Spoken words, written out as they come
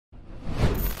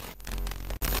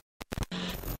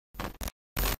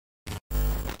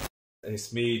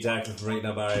It's me, Declan from Right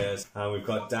Now Barriers, and we've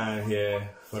got Dan here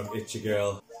from It's Your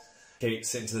Girl, Kate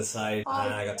sitting to the side,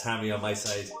 and I got Tammy on my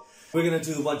side. We're going to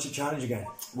do the one chip challenge again.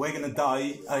 We're going to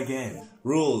die again.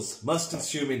 Rules: must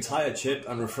consume entire chip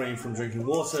and refrain from drinking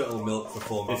water or milk for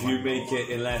 4 minutes. If you make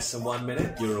it in less than 1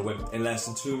 minute, you're a wimp. In less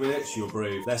than 2 minutes, you're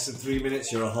brave. Less than 3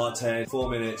 minutes, you're a hothead. 4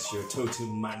 minutes, you're a total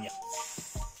maniac.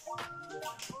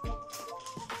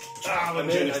 I'm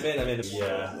in.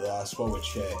 Yeah. That's what we're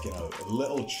checking out. A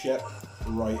little chip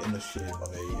right in the shape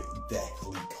of a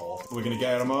deathly cough. We're going to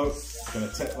get them out, we're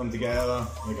going to tip them together,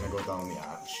 we're going to go down the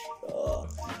arch.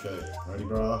 Okay, ready,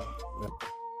 bro?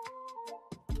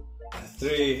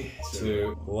 3,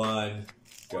 2, 1,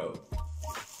 go.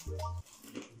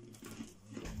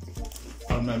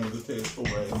 I remember the taste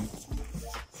already.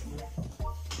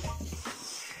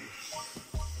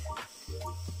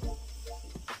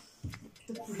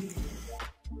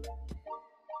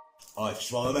 Oh, I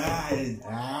swallowed that.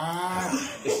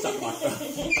 It's stuck in my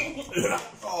throat.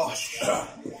 Oh, shit.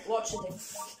 Watch it.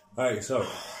 Alright, so.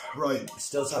 Right.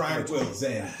 Still stuck tranquil,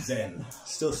 zen.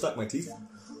 Still stuck my teeth.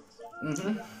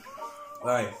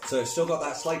 Alright, so it's still got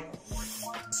that slight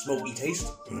smoky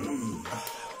taste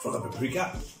from the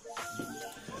paprika.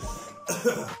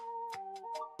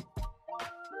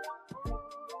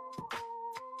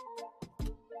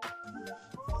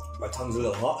 My tongue's a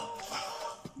little hot.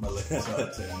 My lips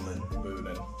are tingling,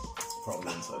 moving,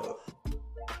 probably inside out.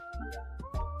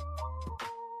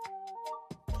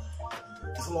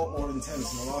 It's a lot more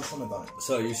intense than the last time I done it.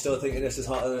 So you still thinking this is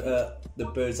hotter? The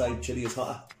bird's eye chili is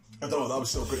hotter? I don't know, that was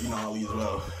still pretty gnarly as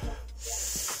well.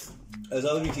 As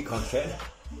long as you keep concentrating.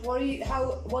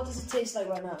 What does it taste like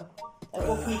right now? Like,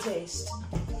 what can you taste?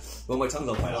 Well, my tongue's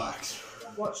on fire. Relax.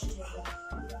 Watch it.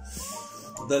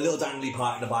 The little dangly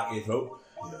part in the back of your throat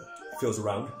feels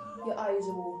around. Your eyes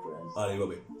are watering. Oh, they will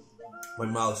be. My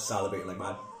mouth's salivating like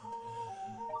mad.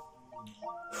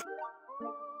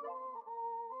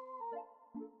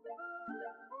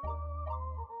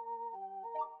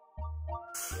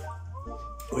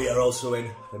 We are also in.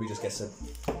 Let me just get some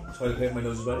toilet paper. My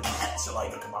nose is ready.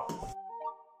 Saliva come up.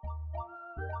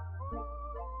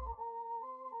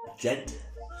 Gent,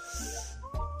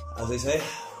 as they say.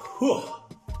 Whew.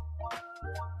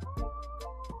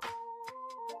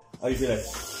 How you feeling?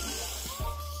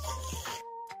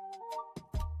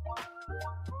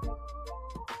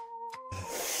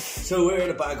 So we're in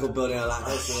a band called Building a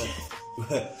Lighthouse.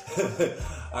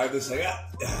 I'm the singer.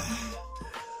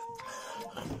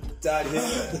 Dan here.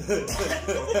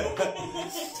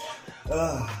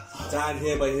 Dan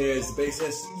here by here is the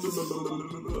bassist.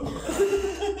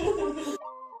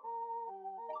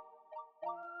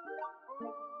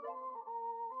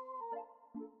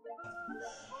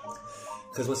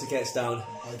 Because once it gets down,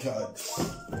 I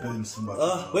can't boom somebody.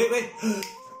 wait.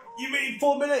 You mean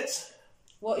 4 minutes?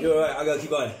 What? You're alright, I gotta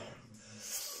keep going.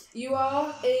 You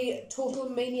are a total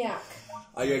maniac.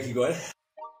 I gotta keep going.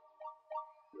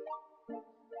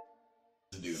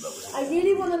 I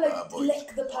really want to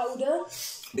lick the powder.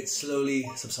 It's slowly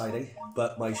subsiding,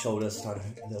 but my shoulders are starting to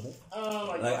hurt a little bit. Oh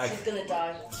my god, she's gonna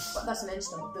die. But that's an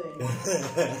instant burn.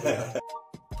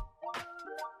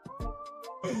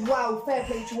 Wow, fair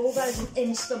play to all. That is an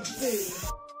instant burn.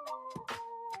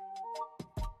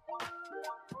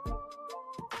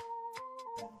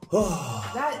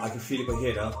 I can feel it by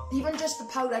here now. Even just the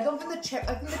powder. I don't think the chip.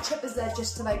 I think the chip is there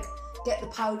just to get the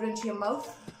powder into your mouth.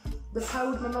 The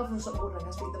powder. My mouth won't stop watering.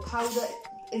 The powder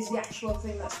is the actual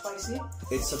thing that's spicy.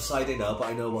 It's subsiding now, but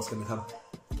I know what's going to come.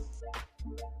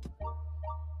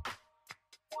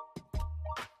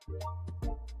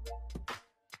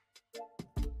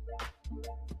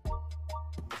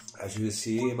 As you can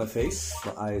see in my face,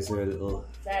 my eyes are a little...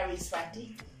 Very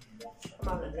sweaty. I'm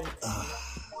having a drink.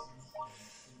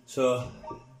 So,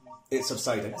 it's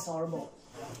subsiding. That's horrible.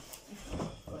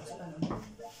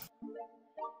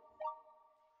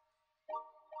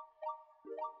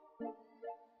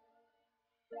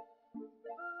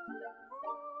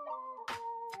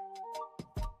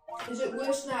 Is it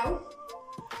worse now,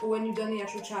 or when you've done the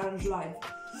actual challenge live?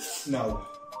 No.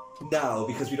 Now,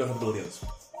 because we don't have an audience.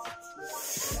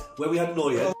 When we had an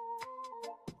audience...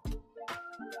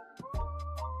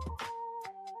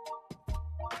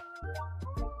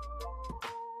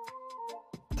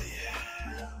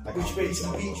 Which beach?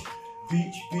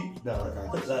 Beach. No,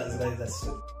 I can't. That's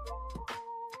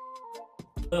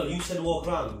no, you said walk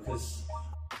around because...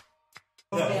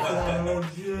 So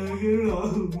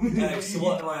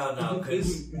what am I on now?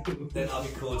 Because then I'll be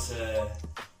called to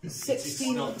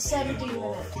 16, 17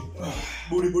 minutes.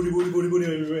 Booty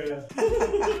everywhere.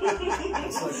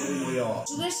 It's like really hard.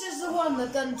 So this is the one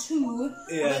that done 2.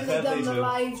 Yeah, when they done the too.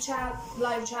 live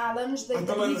challenge. He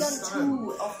done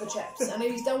 2 off the chips, and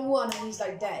he's done 1, and he's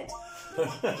like dead.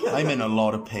 I'm in a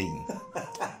lot of pain.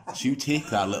 So you take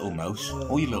that little mouse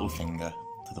or your little finger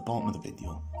to the bottom of the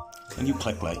video and you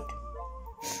click like.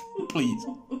 Please.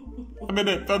 I'm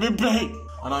in pain.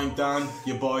 And I'm Dan,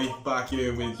 your boy, back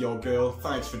here with your girl.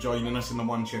 Thanks for joining us in the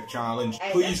One Chip Challenge.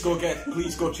 Please go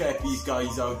check these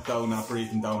guys out down at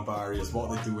Breaking Down Barriers. What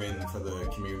they're doing for the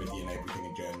community and everything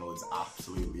in general is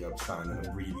absolutely outstanding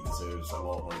and really deserves a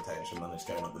lot more attention than it's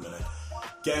getting at the minute.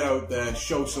 Get out there,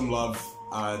 show some love,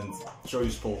 and show your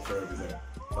support for everything.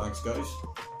 Thanks, guys.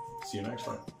 See you next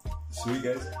time. Sweet,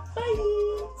 guys.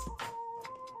 Bye.